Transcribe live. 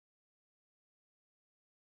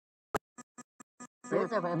Oh,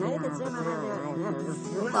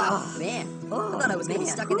 man. I thought I was going to be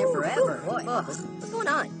stuck in there forever. Boy, what's going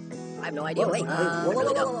on? I have no idea. Wait, I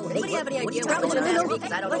really don't. Anybody have any idea what's going on?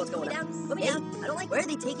 Because I don't know what's going on. Put me down. I don't like. Where are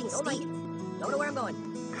they taking Steve? Don't know where I'm going.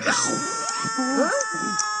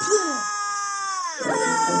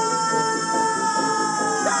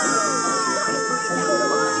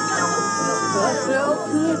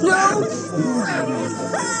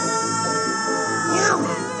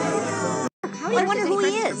 I wonder who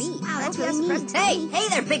he is. Wow, that's really neat. Hey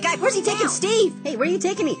there, big guy. Where's he taking Steve? Hey, where are you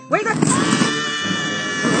taking me? Where are you going?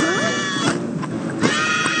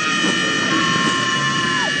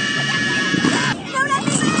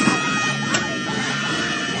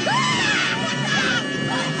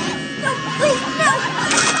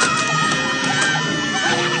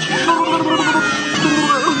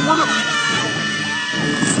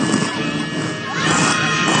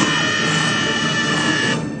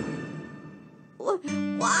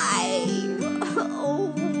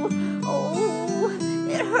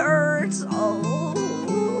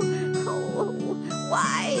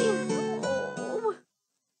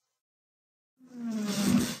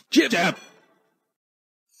 Jib-jab!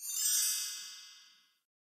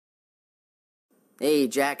 Hey,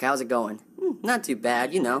 Jack, how's it going? Not too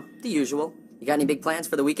bad, you know, the usual. You got any big plans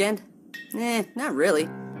for the weekend? Not really.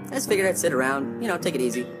 I just figured I'd sit around, you know, take it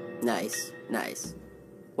easy. Nice, nice.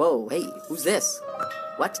 Whoa, hey, who's this?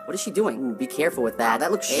 What? What is she doing? Ooh, be careful with that.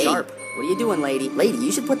 That looks sharp. What are you doing, lady? Lady,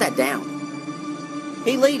 you should put that down.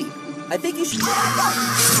 Hey, lady, I think you should... No!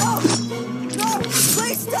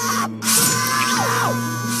 Please stop! No!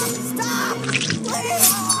 Stop!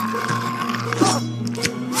 Please! No!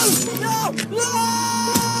 No! No!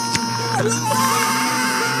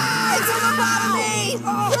 Someone bother me! No!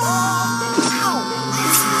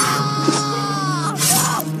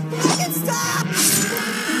 Make it stop!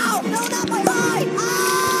 No, not my eye!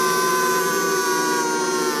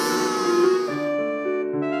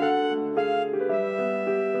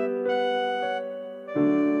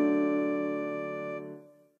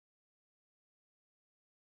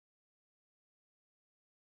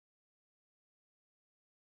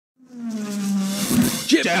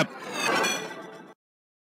 Jib-jab!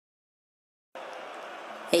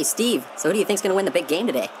 Hey, Steve, so who do you think's gonna win the big game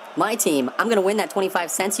today? My team. I'm gonna win that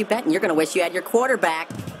 25 cents you bet, and you're gonna wish you had your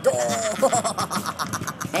quarterback.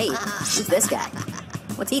 Hey, who's this guy?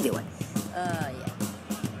 What's he doing? Yeah.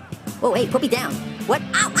 Whoa, hey, put me down. What?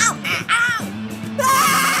 Ow, ow, ow, ow!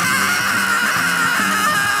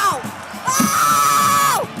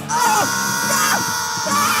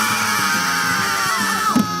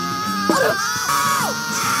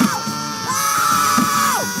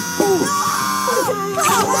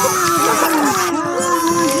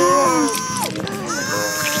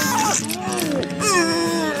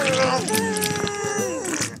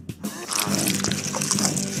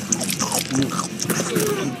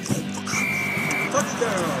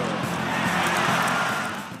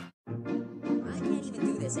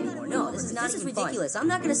 This is ridiculous. I'm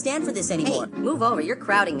not gonna stand for this anymore. Hey, move over. You're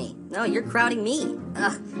crowding me. No, you're crowding me.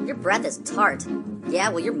 Ugh, your breath is tart. Yeah,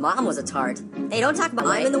 well, your mom was a tart. Hey, don't talk about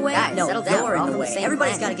I'm in the way. Guys, no, settle down. you're in the way.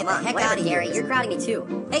 Everybody's got to get the heck out of here. You're crowding me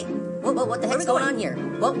too. Hey, whoa, what the heck's going on here?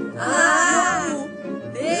 Whoa. Whoa.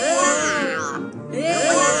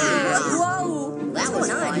 What's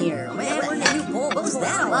going on here? Man, we're in a new poll. What was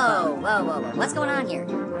that all about? Whoa. What's going on here?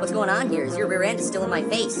 What's going on here is your rear end is still in my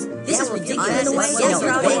face. This is ridiculous. I'm in the way.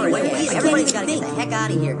 Everybody's got to get the heck out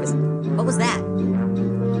of here. What was that?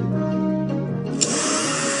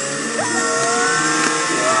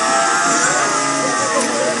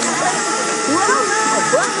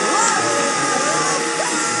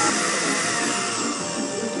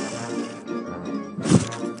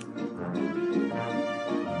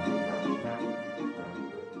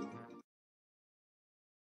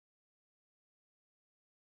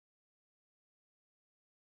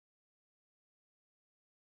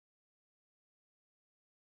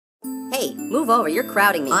 Hey, move over. You're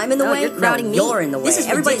crowding me. I'm in the way. You're crowding me. You're in the way. This is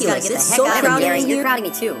Everybody's got to get the heck out of here. You're crowding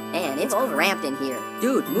me too. Man, it's overramped in here.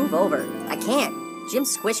 Dude, move over. I can't.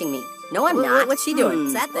 Jim's squishing me. No, I'm not. What's she doing?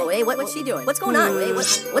 What's that thing? Wait, what's she doing? What's going on? Wait,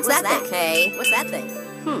 what's that thing? Okay. What's that thing?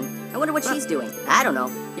 I wonder what she's doing. I don't know.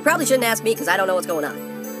 You probably shouldn't ask me because I don't know what's going on.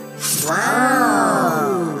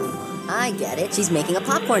 Wow. I get it. She's making a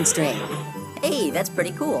popcorn string. Hey, that's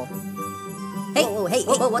pretty cool. Hey, what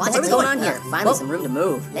the heck's going on here? Finally some room to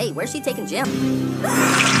move. Hey, where's she taking Jim?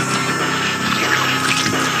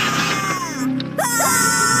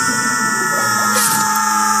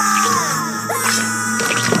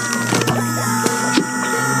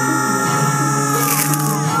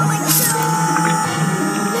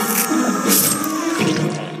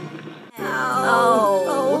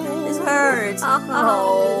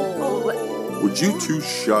 Would you two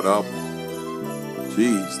shut up?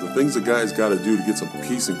 Jeez, the things a guy's got to do to get some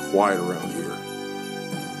peace and quiet around here.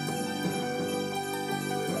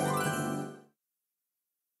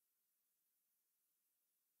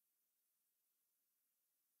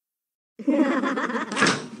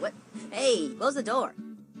 What? Hey, close the door.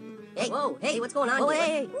 Hey, whoa, hey, what's going on here?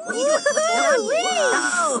 Hey, what are you doing?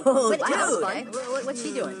 What's going on here? Whoa, dude. What's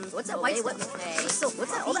she doing? What's that white stuff? Hey, what's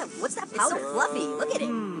that? What's that powder? It's so fluffy. Look at it.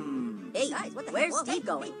 Hey, guys, what the where's Steve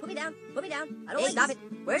going? Put me down. Put me down. I don't like stop it.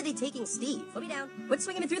 Where are they taking Steve? Put me down. Quit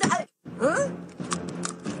swinging me through the... Huh?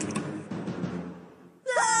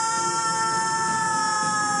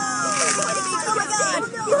 Oh my God!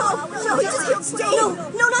 No, he just killed Steve!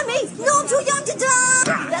 No, not me! No, I'm too young to die!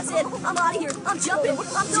 That's it! I'm out of here! I'm jumping! No,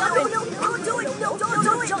 do it! No, don't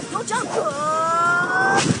do it! Don't jump!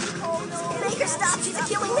 Oh no! Make her stop! She's a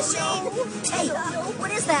killing machine! Hey,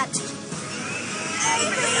 what is that? Hey,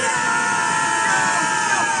 Peter!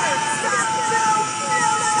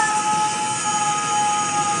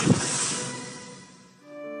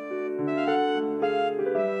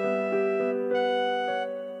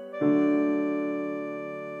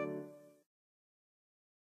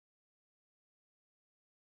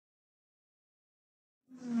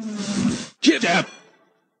 Get up!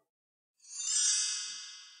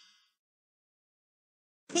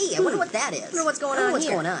 Hey, I wonder what that is. I wonder what's going on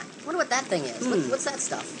here. I wonder what that thing is. What's that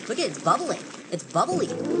stuff? Look at it, it's bubbling. It's bubbly.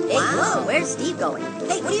 Hey, whoa, where's Steve going?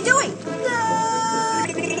 Hey, what are you doing?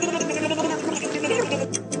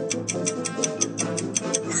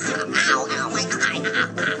 Ow, ow, my eye.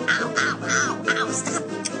 Ow, stop.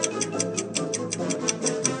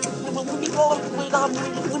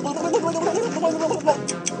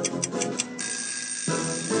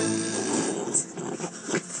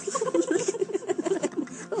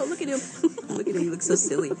 Oh, look at him. Look at him, he looks so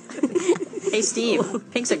silly. Hey, Steve.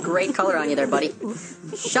 Pink's a great color on you there, buddy.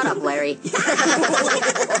 Shut up, Larry.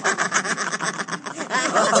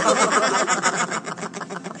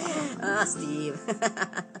 Ah, Steve.